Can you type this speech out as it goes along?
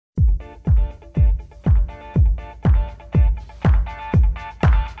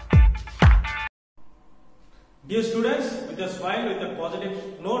Dear students, with a smile, with a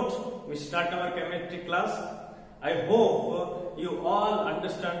positive note, we start our chemistry class. I hope you all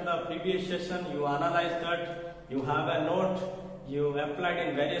understand the previous session, you analyzed that, you have a note, you applied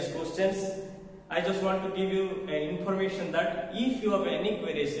in various questions. I just want to give you information that if you have any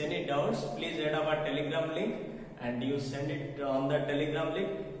queries, any doubts, please add our telegram link and you send it on the telegram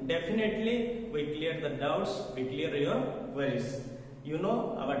link. Definitely we clear the doubts, we clear your queries. You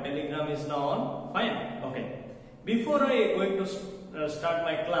know our telegram is now on. Fine. Okay. Before I going to start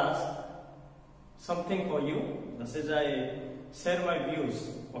my class, something for you. This is I share my views.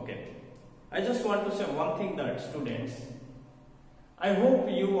 Okay. I just want to say one thing that students, I hope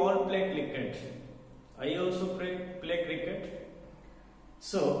you all play cricket. I also play cricket.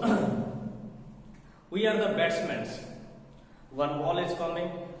 So we are the batsmen. One ball is coming.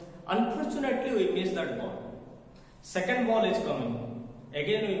 Unfortunately, we miss that ball. Second ball is coming.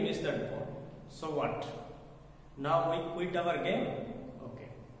 Again, we miss that ball. So what? Now we quit our game. Okay.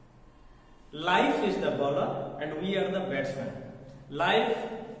 Life is the bowler and we are the batsman. Life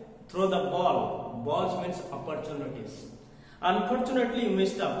throw the ball. Balls means opportunities. Unfortunately, you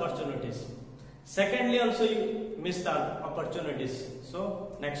miss the opportunities. Secondly, also you miss the opportunities.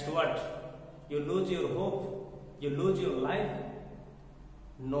 So next what? You lose your hope. You lose your life.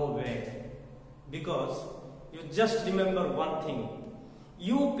 No way. Because you just remember one thing.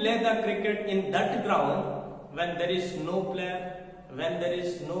 You play the cricket in that ground when there is no player, when there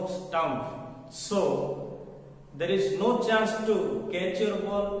is no stump. So there is no chance to catch your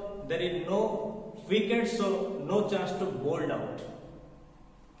ball, there is no wicket, so no chance to bowl out.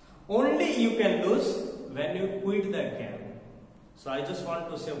 Only you can lose when you quit the game. So I just want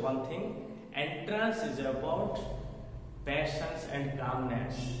to say one thing. Entrance is about patience and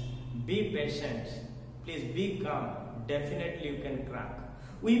calmness. Be patient. Please be calm. Definitely you can crack.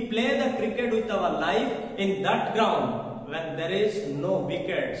 We play the cricket with our life in that ground when there is no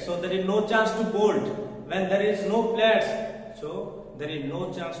wicket, so there is no chance to bowl. When there is no players, so there is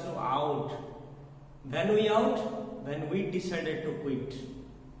no chance to out. When we out? When we decided to quit.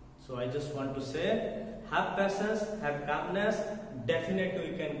 So I just want to say, have patience, have calmness.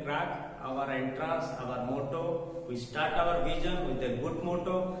 Definitely we can crack our entrance, our motto. We start our vision with a good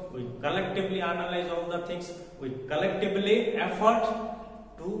motto. We collectively analyze all the things. We collectively effort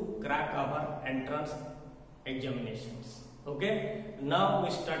to crack our entrance examinations. Okay. Now we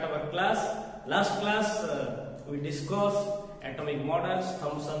start our class. Last class we discussed atomic models,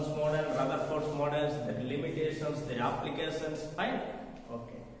 Thomson's model, Rutherford's models, their limitations, their applications. Fine.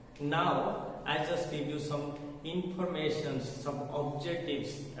 Okay. Now I just give you some information, some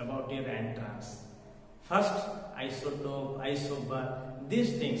objectives about your entrance. First, isotope, isobar,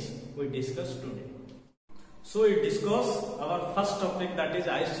 these things we discuss today. So we discuss our first topic, that is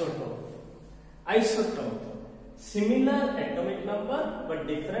isotope. Isotope, similar atomic number but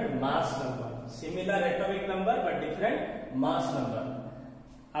different mass number. Similar atomic number but different mass number.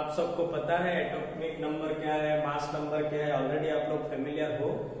 आप सबको पता है atomic number क्या है, mass number क्या है, already आप लोग फेमिलियर हो.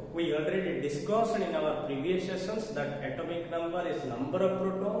 We already discussed in our previous sessions that atomic number is number of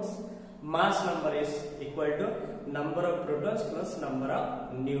protons, mass number is equal to number of protons plus number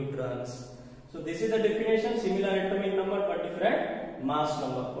of neutrons. So this is the definition, similar atomic number but different mass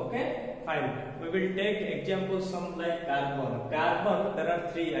number. Okay, fine. We will take examples some like carbon. Carbon, there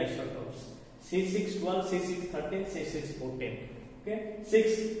are three isotopes: C612, C613, C614. Okay, 6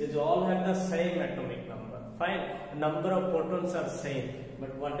 is all have the same atomic number. Fine. Number of protons are same,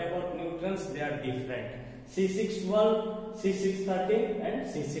 but what about neutrons? They are different. C612, C613, and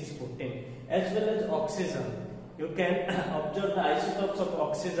C614. As well as oxygen, you can observe the isotopes of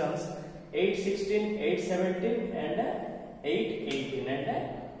oxygens. 816, 817 and 818 and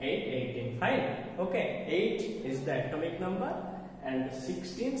 818. Fine. Okay. 8 is the atomic number and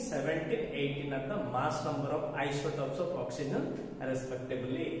 16, 17, 18 are the mass number of isotopes of oxygen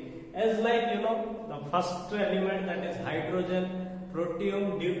respectively. As like you know, the first element, that is hydrogen,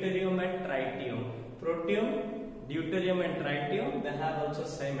 protium, deuterium and tritium. Protium, deuterium and tritium, they have also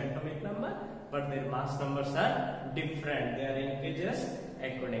same atomic number but their mass numbers are different. They are increases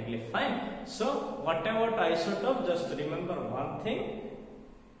accordingly. Fine. So what about isotope? Just remember one thing.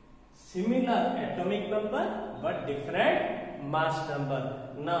 Similar atomic number but different mass number.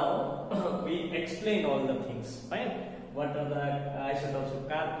 Now we explain all the things. Fine. What are the isotopes of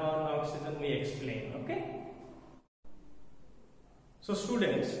carbon, oxygen? We explain. Okay. So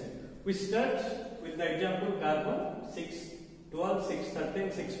students, we start with the example carbon 612,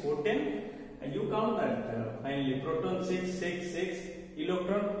 613, 614. And you count that finally proton 6, 6, 6,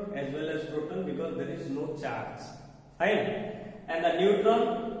 electron as well as proton because there is no charge. Fine. And the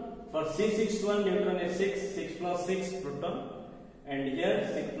neutron For C612 neutron is 6, 6 plus 6 proton, and here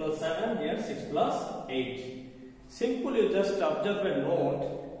 6 plus 7, here 6 plus 8. Simple, you just observe a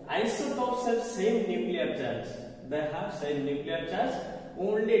note. Isotopes have same nuclear charge. They have same nuclear charge,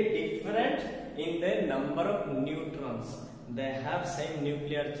 only different in their number of neutrons. They have same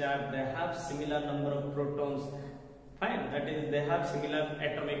nuclear charge, they have similar number of protons. Fine, that is, they have similar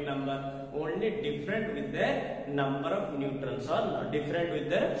atomic number, only different with their number of neutrons, or different with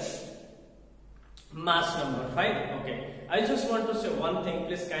their mass number. Fine, okay. I just want to say one thing,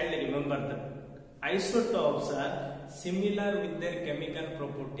 please kindly remember that isotopes are similar with their chemical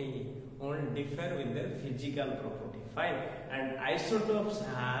property, only differ with their physical property. Fine, and isotopes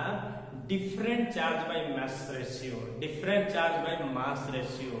have different charge by mass ratio, different charge by mass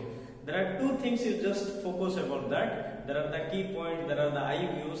ratio. There are two things you just focus about that. There are the key points, there are the I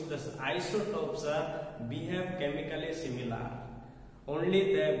views. The isotopes behave chemically similar,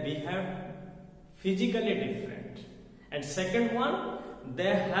 only they behave physically different. And second one,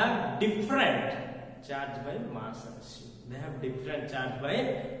 they have different charge by mass ratio. They have different charge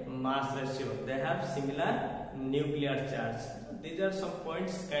by mass ratio. They have similar nuclear charge. These are some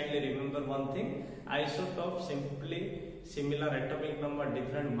points. Kindly remember one thing. Isotopes simply similar atomic number,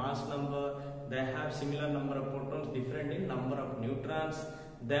 different mass number. They have similar number of protons, different in number of neutrons.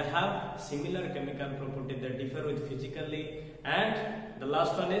 They have similar chemical property. They differ with physically. And the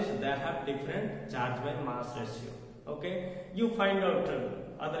last one is they have different charge by mass ratio. Okay, you find out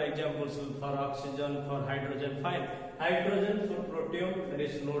other examples for oxygen, for hydrogen. Fine, hydrogen for protium there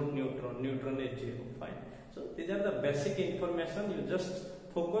is no neutron, neutron is 0. Fine. So these are the basic information. You just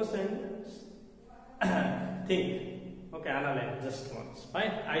focus and think. Okay, analyze just once.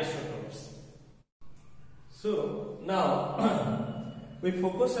 Fine, isotopes. So now we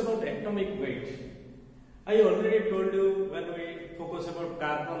focus about atomic weight. I already told you when we focus about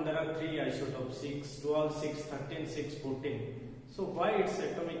carbon there are 3 isotopes, 6, 12, 6, 13, 6, 14. So why its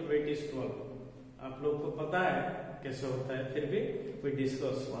atomic weight is 12? आप लोग को पता है कैसे होता है, फिर भी we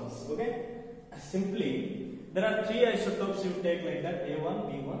discuss once. Okay, simply there are 3 isotopes you take like that, A1,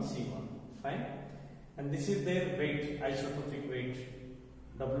 B1, C1. Fine, and this is their weight, isotopic weight,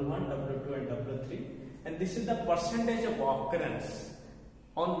 W1, W2 and W3, and this is the percentage of occurrence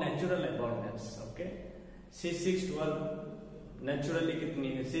on natural abundance. Okay, C612 naturally कितनी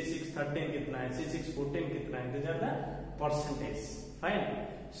है, C613 कितना है, C614 कितना है, these are the percentage. Fine.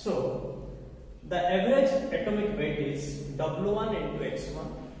 So the average atomic weight is W1 into X1,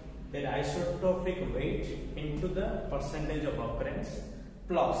 their isotopic weight into the percentage of occurrence,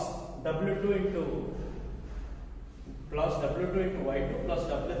 plus W2 into Y2 plus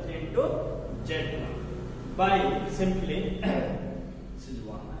W3 into Z1 by simply this is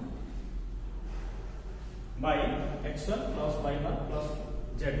 1 by X1 plus Y1 plus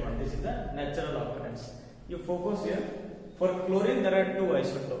Z1. This is the natural occurrence. You focus here. For chlorine there are 2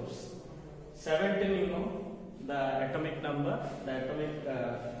 isotopes. 17 you know the atomic number. The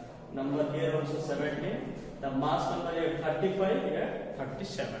atomic number here also 17. The mass number here 35, here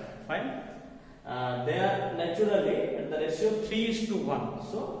 37. Fine. They are naturally at the ratio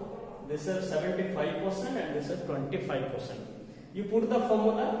 3:1. So this is 75% and this is 25%. You put the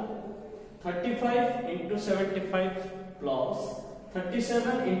formula 35 into 75 plus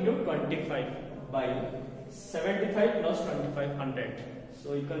 37 into 25 by 75 plus 2500.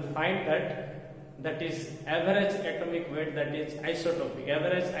 So you can find that is average atomic weight, that is isotopic.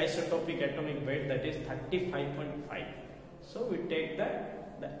 Average isotopic atomic weight, that is 35.5. So we take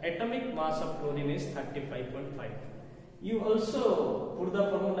that the atomic mass of chlorine is 35.5. You also put the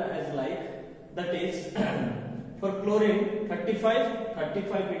formula as like, that is for chlorine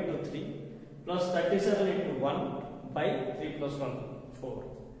 35 into 3 plus 37 into 1 by 3 plus 1 4,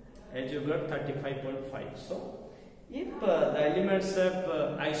 as you got 35.5. So if the elements have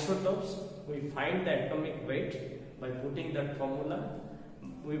isotopes, we find the atomic weight by putting that formula.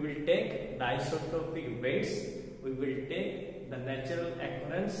 We will take the isotopic weights, we will take the natural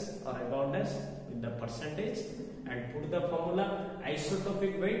occurrence or abundance with the percentage and put the formula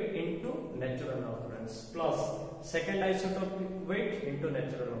isotopic weight into natural occurrence plus second isotopic weight into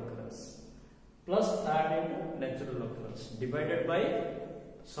natural occurrence plus third into natural occurrence divided by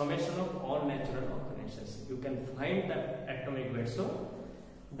summation of all natural occurrences. You can find the atomic weight. So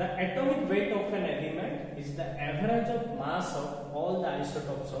the atomic weight of an element is the average of mass of all the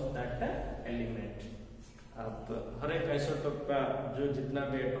isotopes of that element. आप हर एक isotope का जो जितना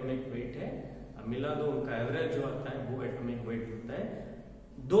भी atomic weight है मिला दो, उनका एवरेज जो आता है वो एटॉमिक वेट होता है.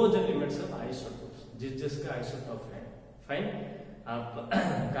 2 एलिमेंट्स ऑफ आइसोटोप्स जिसका आइसोटोप है. फाइन. आप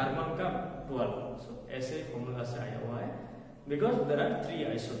कार्बन का 12. सो ऐसे फॉर्मूला से आया हुआ है. because there are 3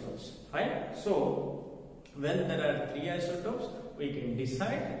 isotopes. Fine. So when there are 3 isotopes, we can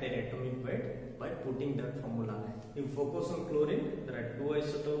decide their atomic weight by putting that formula. If focus on chlorine, there are 2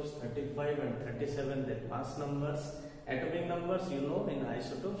 isotopes, 35 and 37, their mass numbers. Atomic numbers, you know, in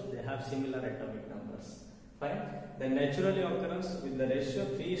isotopes they have similar atomic numbers. Fine. The natural occurrence with the ratio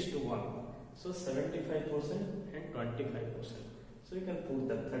 3:1. So 75% and 25%. So you can put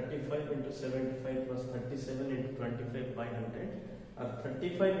that 35 into 75 plus 37 into 25 by 100, or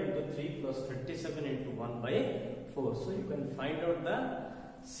 35 into 3 plus 37 into 1 by 4. So you can find out the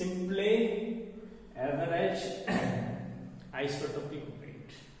simply average isotopic weight.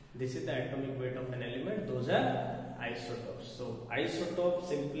 This is the atomic weight of an element. Those are isotopes. So isotope,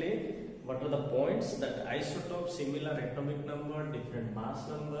 simply what are the points? That isotope, similar atomic number, different mass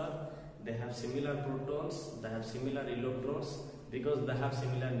number, they have similar protons, they have similar electrons, because they have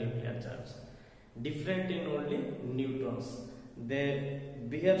similar nuclear charge. Different in only neutrons. They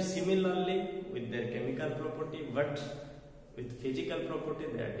behave similarly with their chemical property, but with physical property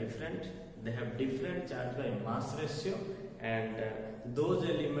they are different. They have different charge by mass ratio, and those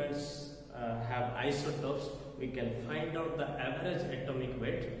elements have isotopes. We can find out the average atomic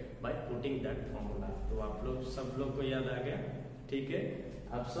weight by putting that formula. तो आप लोग सब लोग को याद आ गया? ठीक है,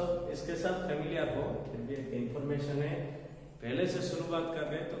 आप सब इसके साथ फेमिलियर हो, फिर भी एक इंफॉर्मेशन है, पहले से शुरुआत कर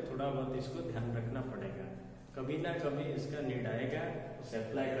रहे हैं तो थोड़ा बहुत इसको ध्यान रखना पड़ेगा, कभी ना कभी इसका नीड आएगा, उसे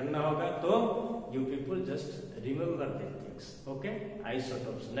अप्लाई करना होगा, तो you people just remember the things. Okay,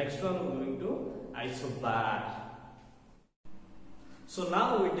 isotopes. Next one going to isobar. So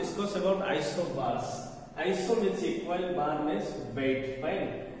now we discuss about isobars. Iso means equal, bar means weight.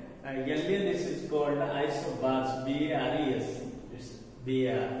 Fine. Earlier this is called isobars. BARES.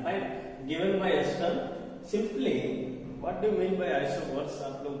 BAR. Fine. Given by Esther. Simply, what do you mean by isobars?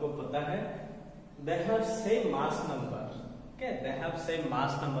 आप लोगों को पता है? They have same mass number. Okay, they have same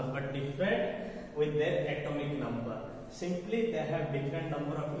mass number but different with their atomic number. Simply, they have different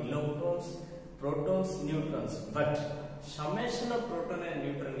number of electrons, protons, neutrons. But summation of proton and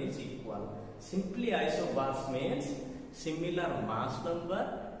neutron is equal. Simply, isobars means similar mass number,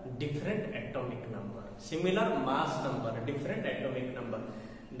 different atomic number. Similar mass number, different atomic number.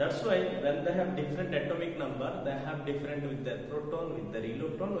 That's why when they have different atomic number, they have different with their proton, with their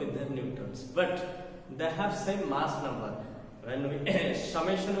electron, with their neutrons. But they have same mass number. When we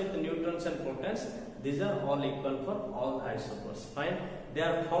summation with the neutrons and protons, these are all equal for all the isobars. Fine. They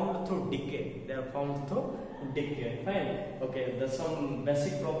are formed through decay. They are formed through decay. Fine. Okay. There's some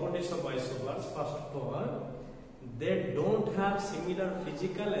basic properties of isobars. First of all, they don't have similar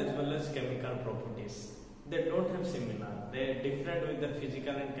physical as well as chemical properties. They don't have similar. They are different with the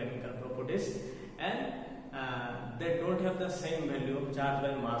physical and chemical properties, and they don't have the same value of charge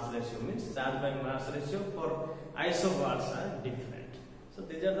by mass ratio. Means charge by mass ratio for isobars are different. So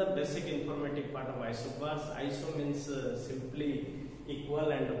these are the basic informative part of isobars. Iso means simply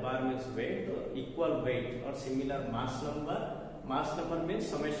equal, and bar means weight, equal weight or similar mass number. Mass number means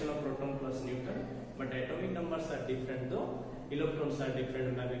summation of proton plus neutron, but atomic numbers are different though. Electrons are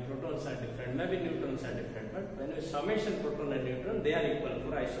different, maybe protons are different, maybe neutrons are different, but when we summation proton and neutron, they are equal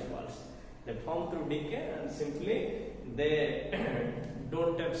for isobars. They form through decay, and simply they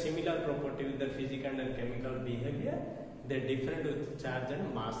don't have similar property with the physical and chemical behavior. They are different with charge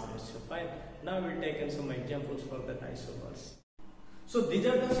and mass ratio. Fine. Now we will take in some examples for the isobars. So these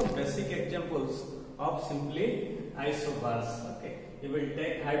are the some basic examples of simply isobars. Okay. You will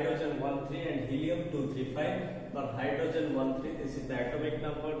take hydrogen 1,3 and helium 2,3,5. For hydrogen 1,3, this is the atomic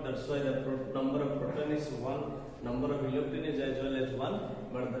number. That's why the number of proton is 1, number of electron is as well as 1,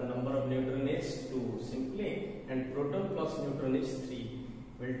 but the number of neutron is 2. Simply, and proton plus neutron is 3.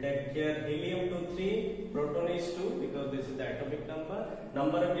 We'll take here helium 2,3, proton is 2 because this is the atomic number.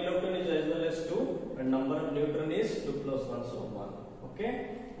 Number of electron is as well as 2, and number of neutron is 2 plus 1, so 1. Okay.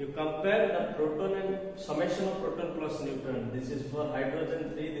 You compare the proton and summation of proton plus neutron. This is for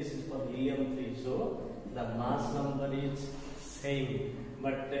hydrogen 3, this is for helium 3. So the mass number is same,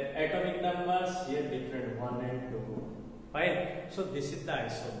 but the atomic numbers here different, 1 and 2. Fine. So this is the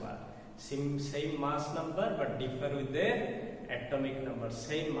isobar. Same mass number but differ with their atomic number.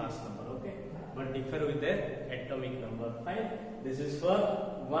 Same mass number, okay, but differ with their atomic number. Fine. This is for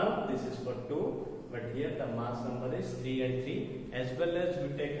 1, this is for 2. But here the mass number is 3 and 3. As well as we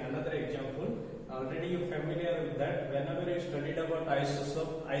take another example. Already you familiar with that. Whenever you studied about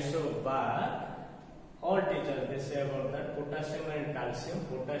isobar, all teachers they say about that potassium and calcium.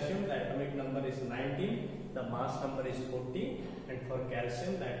 Potassium, the atomic number is 19, the mass number is 40, and for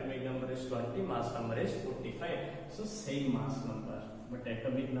calcium the atomic number is 20, mass number is 45. So same mass number. but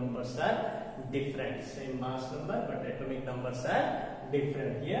atomic numbers are different. Same mass number, but atomic numbers are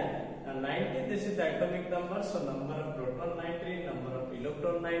different. Here 19, this is the atomic number, so number of proton 19, number of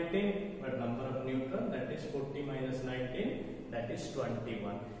electron 19, but number of neutron, that is 40 minus 19, that is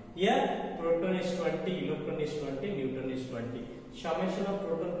 21. Here proton is 20, electron is 20, neutron is 20. Summation of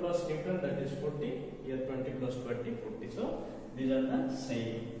proton plus neutron, that is 40. Here 20 plus 20, 40. So these are the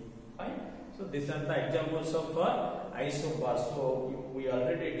same. Fine. So these are the examples of isobars. So we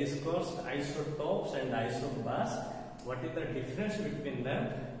already discussed isotopes and isobars. What is the difference between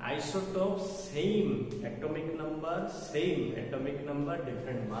them? Isotopes, same atomic number,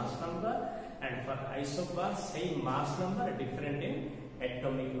 different mass number, and for isobars, same mass number, different in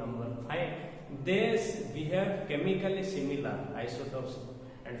atomic number. Fine. This behave chemically similar, isotopes,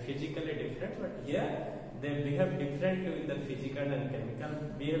 and physically different, but here they behave differently with the physical and chemical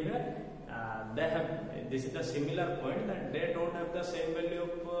behavior. They have, this is the similar point, that they don't have the same value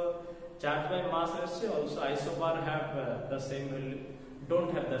of charge by mass ratio. Also isobar have the same value,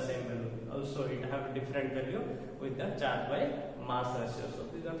 don't have the same value. Also it have different value with the charge by mass ratio. So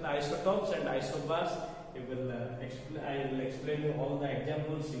these are the isotopes and isobars. You will I will explain you all the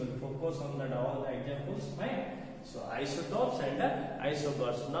examples. You will focus on that all the examples. Fine. So isotopes and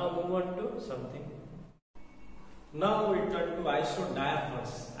isobars. Now move on to something. Now we turn to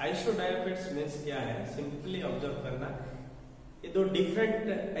isodiaphers. Isodiaphers means क्या है? Simply observe करना. ये दो different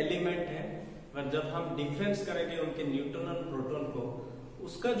element है, पर जब हम difference करेंगे उनके न्यूट्रॉन और प्रोटॉन को,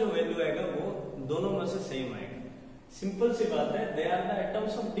 उसका जो वैल्यू आएगा वो दोनों में से सेम आएगा. Simple सी बात है. They are the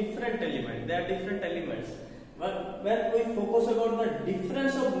atoms of different element. They are different elements. But when we focus about the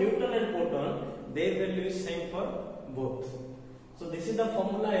difference of neutron and proton, their value is same for both. So this is the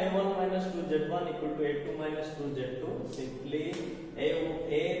formula A1 minus 2Z1 equal to A2 minus 2Z2. Simply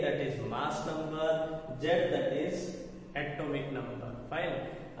A that is mass number, Z that is atomic number. Fine.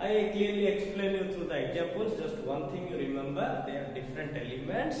 I clearly explain you through the examples. Just one thing you remember, they are different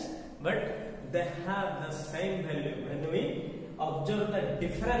elements, but they have the same value. When we observe the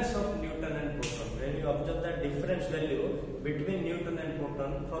difference of neutron and proton, when you observe the difference value between neutron and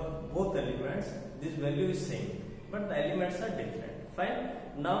proton for both elements, this value is same, but the elements are different. Fine.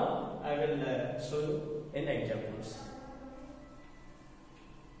 Now I will show you in examples.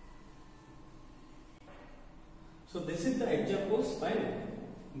 So this is the examples. Fine.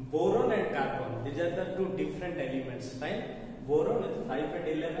 Boron and carbon, these are the two different elements. Fine. Boron is 5 and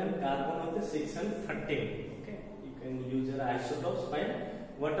 11, carbon is 6 and 13. Okay, you can use your isotopes. Fine.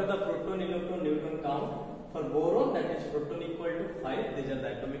 What are the proton, electron, neutron count? For boron, that is proton equal to 5, these are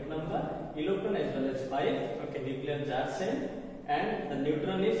the atomic number. Electron as well as 5. Okay, nuclear charge same. And the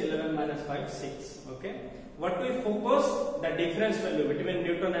neutron is 11 minus 5, 6. Okay. What we focus, the difference value between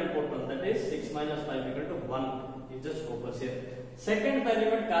neutron and proton, that is 6 minus 5 equal to 1. You just focus here. Second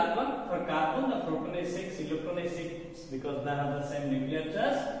element carbon. For carbon, the proton is 6, electron is 6 because they have the same nuclear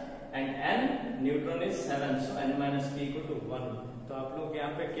charge. And N, neutron is 7. So N minus P equal to 1. तो आप लोग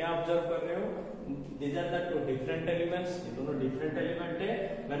यहाँ पे क्या observe कर रहे हो? These are the two different elements. ये दोनों different element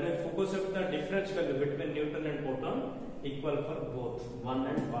है. When we focus on the difference value between neutron and proton, equal for both 1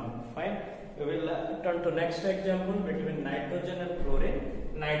 and 1. Fine. We will turn to next example between nitrogen and fluorine.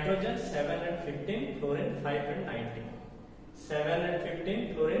 Nitrogen 7 and 15, fluorine 5 and 19. 7 and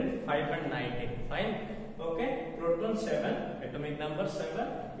 15, fluorine 5 and 19. Fine. Okay. Proton 7, atomic number 7,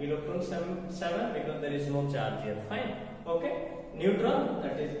 electron 7 because there is no charge here. Fine. Okay. Neutron,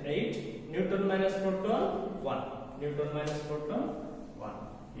 that is 8. Neutron minus proton 1. Neutron minus proton 1.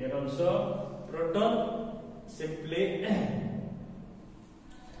 Here also proton, simply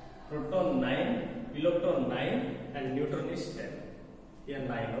proton 9, electron 9 and neutron is 10. Here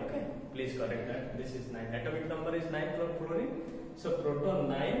 9. Okay, please correct that. This is 9. Atomic number is 9 for fluorine. So proton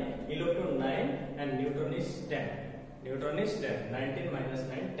 9, electron 9 and neutron is 10. Neutron is 10. 19 minus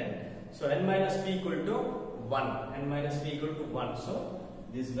 9, 10. So N minus P equal to 1. N minus P equal to 1. So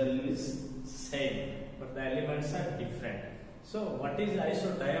this value is same, but the elements are different. So what is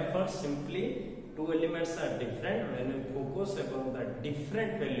isodiapher? Simply two elements are different. When we focus about the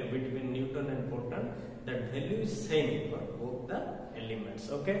different value between neutron and proton, that value is same for both the elements.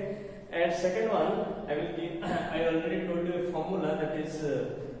 Okay. And second one, I will give. I already told you a formula, that is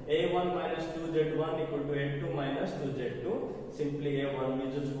A1 minus 2Z1 equal to A2 minus 2Z2. Simply A1,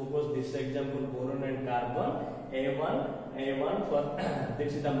 we just focus this example, boron and carbon. A1 for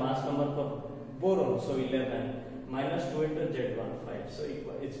this is the mass number for boron, so 11 minus 2 into Z1 5, so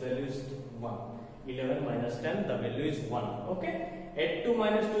its value is 1. 11 minus 10, the value is 1. Okay. A2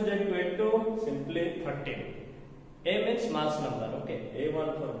 minus 2Z2, A2 simply 13. A means mass number. Okay.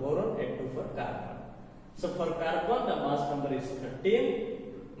 A1 for boron, A2 for carbon. So for carbon, the mass number is 13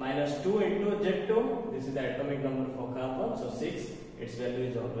 minus 2 into Z2. This is the atomic number for carbon. So 6. Its value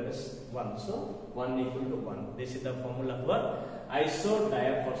is always 1. So 1 equal to 1. This is the formula for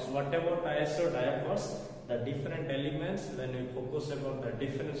isodiaphores. What about isodiaphores? The different elements, when we focus about the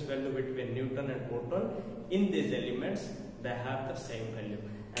difference value between neutron and proton, in these elements they have the same value.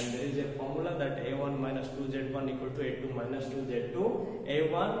 And there is a formula that A1 minus 2Z1 equal to A2 minus 2Z2.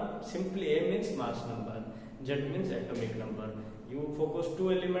 A1, simply A means mass number, Z means atomic number. You focus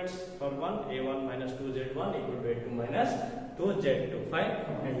two elements for one, A1 minus 2Z1 equal to A2 minus 2Z2. Fine.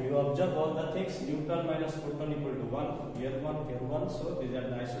 And you observe all the things, neutron minus proton equal to 1, here 1, here 1. So these are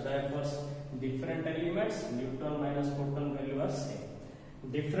the isodiaphores. Different elements, neutron minus proton value are same.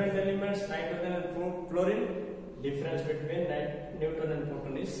 Different elements, nitrogen and fluorine, difference between neutron and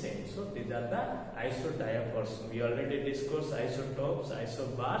proton is same. So these are the isodiaphores. We already discussed isotopes,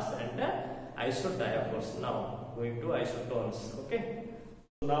 isobars and isodiaphores. Now going to isotones. Okay.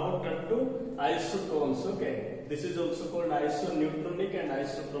 Now turn to isotones. Okay. This is also called isoneutronic and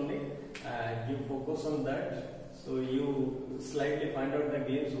isotonic. You focus on that. So you slightly find out the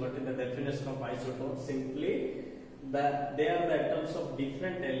games. What is the definition of isotone? Simply that they are the atoms of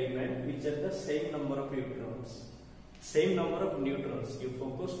different element which have the same number of neutrons. Same number of neutrons. You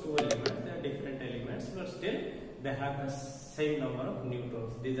focus two elements, they are different elements, but still they have the same number of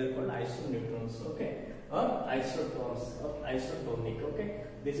neutrons. These are called isoneutrons, okay, or isotones or isotonic. Okay,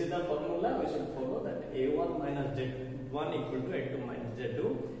 this is the formula we should follow, that A1 minus Z1 equal to A2 minus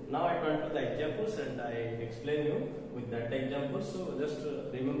Z2. Now I turn to the examples and I explain you with that example. So just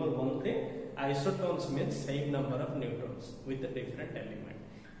remember one thing: isotones means same number of neutrons with a different element.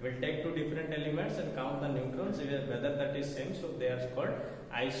 We'll take two different elements and count the neutrons whether that is same. So they are called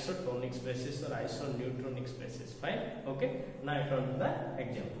isotonic species or isoneutronic species. Fine. Okay. Now I turn to the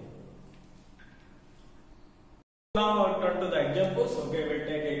example. Now I turn to the examples. Okay, we'll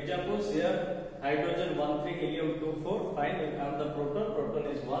take examples here. Hydrogen 1, 3, helium 2, 4. Fine. We count the proton.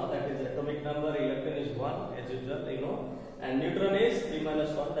 Proton is 1. That is atomic number. Electron is 1. As usual, you know. And neutron is 3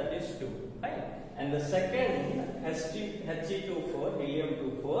 minus 1. That is 2. Fine. And the second He24,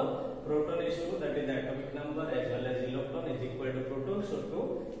 helium-24, proton is 2, that is the atomic number, as well as electron is equal to proton, so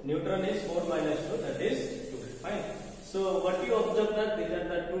 2. Neutron is 4 minus 2, that is 2. Fine. So what you observe that these are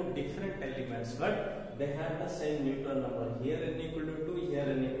the two different elements, but they have the same neutron number. Here n equal to 2, here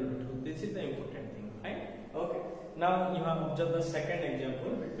n equal to 2. This is the important thing. Fine. Okay. Now you have observed the second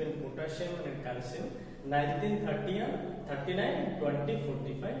example between potassium and calcium. 19, 30, 39, 20,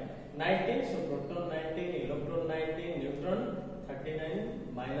 45. 19, so proton 19, electron 19, neutron 39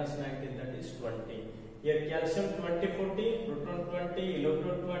 minus 19, that is 20. Here calcium 20, 40, proton 20,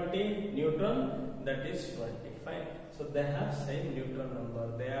 electron 20, neutron, that is 20. Fine. So they have same neutron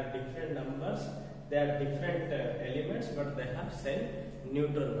number. They are different numbers. They are different elements, but they have same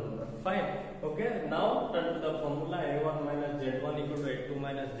neutron number. Fine. Okay. Now turn to the formula: A1 minus Z1 equal to A2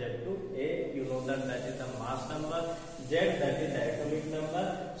 minus Z2. A, you know that is the mass number. Z, that is the atomic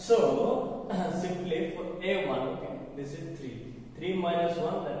number. So simply for A1, okay, this is 3. 3 minus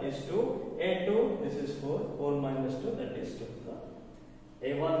 1, that is 2. A2, this is 4. 4 minus 2, that is 2. So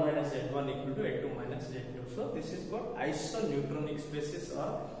A1 minus Z1 equal to A2 minus Z2. So this is what isoneutronic species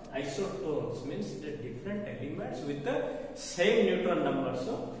or isotones, means the different elements with the same neutron number.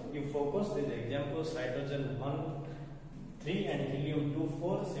 So you focus these examples: hydrogen 1, 3 and helium 2,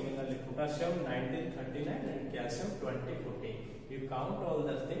 4. Similarly potassium 19, 39 and calcium 20, 40. You count all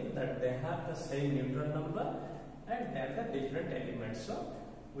the things that they have the same neutron number and they are the different elements. So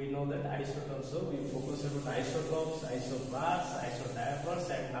we know that isotones. So we focus on isotopes, isobars, isodiaphores,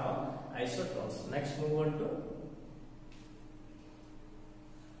 and now isotones. Next move on to.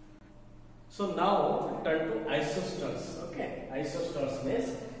 So now turn to isostars. Okay, isostars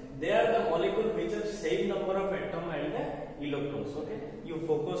means they are the molecule which have same number of atom and electrons. Okay, you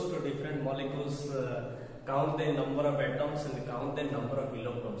focus to different molecules, count the number of atoms and count the number of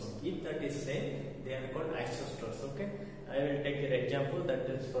electrons. If that is same, they are called isostars. Okay, I will take an example, that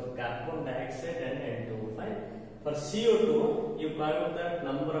is for carbon dioxide and N2O. Fine. For CO2, you count the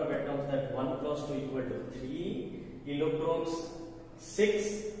number of atoms, that 1 plus 2 equal to 3, electrons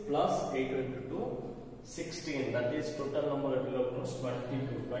 6 plus 8 into 2, 16. That is total number of electrons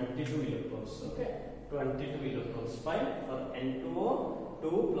 22 electrons. Okay, 22 electrons. Fine. For N2O,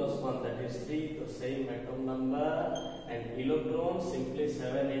 2 plus 1, that is 3, the same atom number, and electrons simply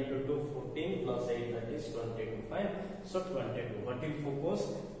 7 into 2, 14 plus 8, that is 22. Fine. So 22. What you focus?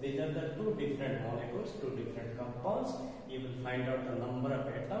 These are the two different molecules, two different compounds. You will find out the number of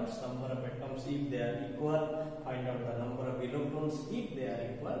atoms if they are equal. Find out the number of electrons if they are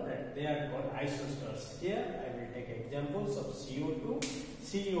equal. That they are called isosters. Here I will take examples of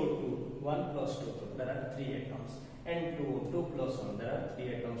CO2, 1 plus 2. So there are 3 atoms. And 2 plus 1, there are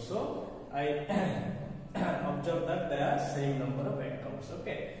 3 atoms. So I observe that there are same number of atoms.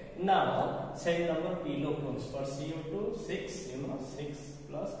 Okay. Now same number of electrons for CO2 6. 6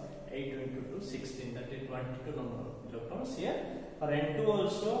 plus 8 into 2 16. That is 22 number of electrons here. For N2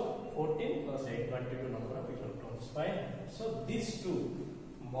 also 14 plus 8 22 number of electrons. Fine. So these two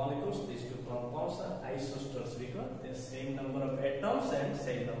molecules, these two compounds are isosters because they are same number of atoms and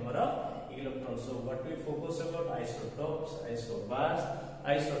same number of electrons. So what we focus about? Isotopes, isobars,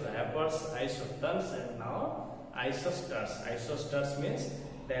 isodiapers, isotones, and now isosters. Isosters means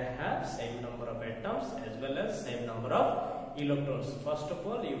they have same number of atoms as well as same number of electrons. First of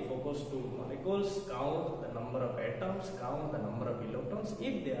all, you focus to molecules, count the number of atoms, count the number of electrons.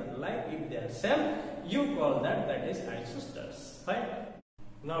 If they are like, if they are same, you call that is isosters. Fine.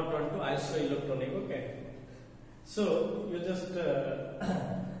 Now turn to isoelectronic. Okay. So you just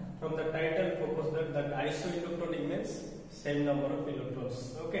from the title focus that isoelectronic means same number of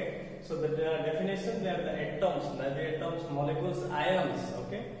electrons. Okay. So the definition, they are the atoms, not the atoms, molecules, ions.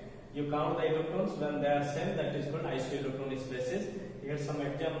 Okay. You count the electrons when they are same, that is called isoelectronic species. Here some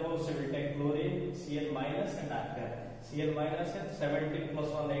examples, we will take chlorine, Cl minus and argon. Cl minus and 17 plus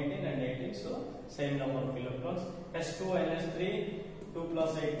 1 18 and 18, so same number of electrons. H2 NH3 2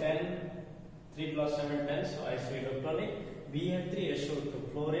 plus 8 10, 3 plus 7 10, so isoelectronic. BF3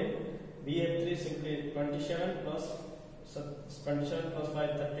 SO2 fluorine, BF3 simply 27 plus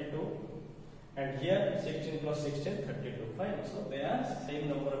 5 32, and here 16 plus 16 32. Fine. So they are same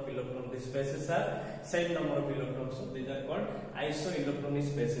number of electrons. These spaces are same number of electrons. So these are called isoelectronic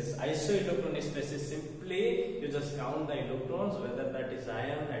spaces. Isoelectronic spaces, simply you just count the electrons, whether that is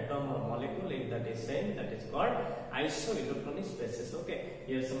ion, atom or molecule. If that is same, that is called isoelectronic spaces. Okay.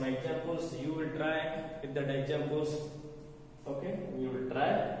 Here some examples. You will try with that examples. Okay, we will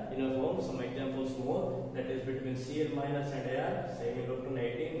try in your home some examples more. That is between Cl minus and Ar, same electron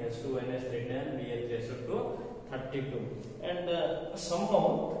 18, H2 NH3 10, BH SO2 32. And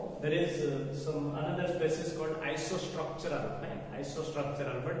somehow there is some another species called isostructural. Fine,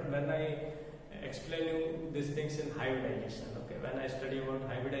 isostructural. But when I explain you these things in hybridization, okay, when I study about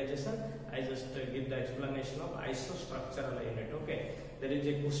hybridization, I just give the explanation of isostructural unit. Okay, there is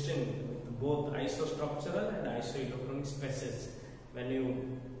a question both isostructural and isoelectronic species. When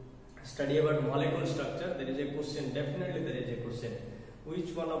you study about molecule structure, there is a question, definitely there is a question.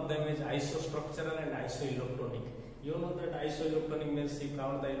 Which one of them is isostructural and isoelectronic? You know that isoelectronic means you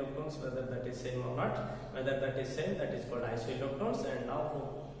count the electrons, whether that is same or not. Whether that is same, that is called isoelectrons, and now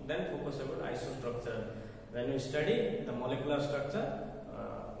then focus about isostructural. When you study the molecular structure,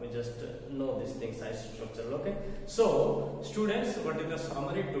 we just know these things, isostructural. Okay. So students, what is the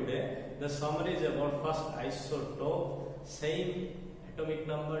summary today? The summary is about first isotope, same atomic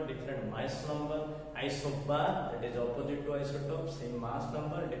number, different mass number. Isobar, that is opposite to isotope, same mass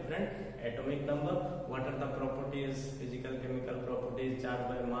number, different atomic number. What are the properties, physical, chemical properties, charge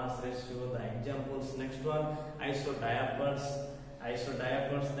by mass ratio, the examples. Next one, isodiapers,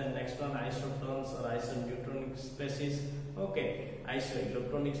 then next one, isotones or isoneutronic species. Okay,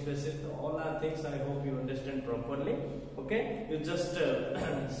 isoelectronic species. All are things I hope you understand properly. Okay, you just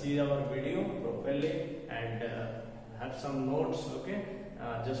see our video properly and have some notes. Okay,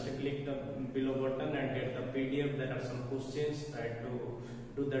 just click the below button and get the PDF. There are some questions. Try to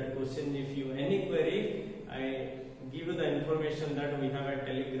do that question. If you any query, I give you the information that we have a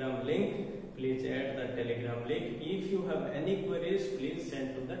Telegram link. Please add the Telegram link. If you have any queries, please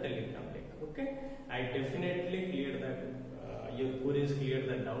send to the Telegram link. Okay, I definitely clear that your queries, clear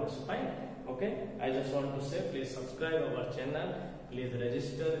the doubts. Fine. Okay, I just want to say, please subscribe our channel. Please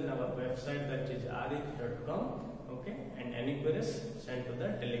register in our website, that is arif.com. Okay, and any queries, send to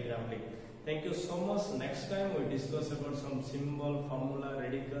the Telegram link. Thank you so much. Next time we discuss about some symbol, formula,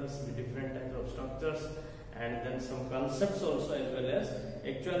 radicals with different types of structures, and then some concepts also, as well as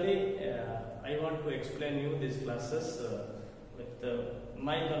actually I want to explain you these classes with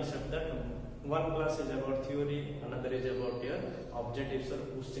my concept that one class is about theory, another is about your objectives or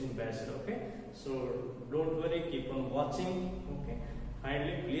question based. Okay, so don't worry, keep on watching. Okay,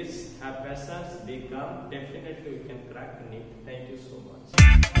 finally please have patience, be calm. Definitely we can crack NEET. Thank you so much.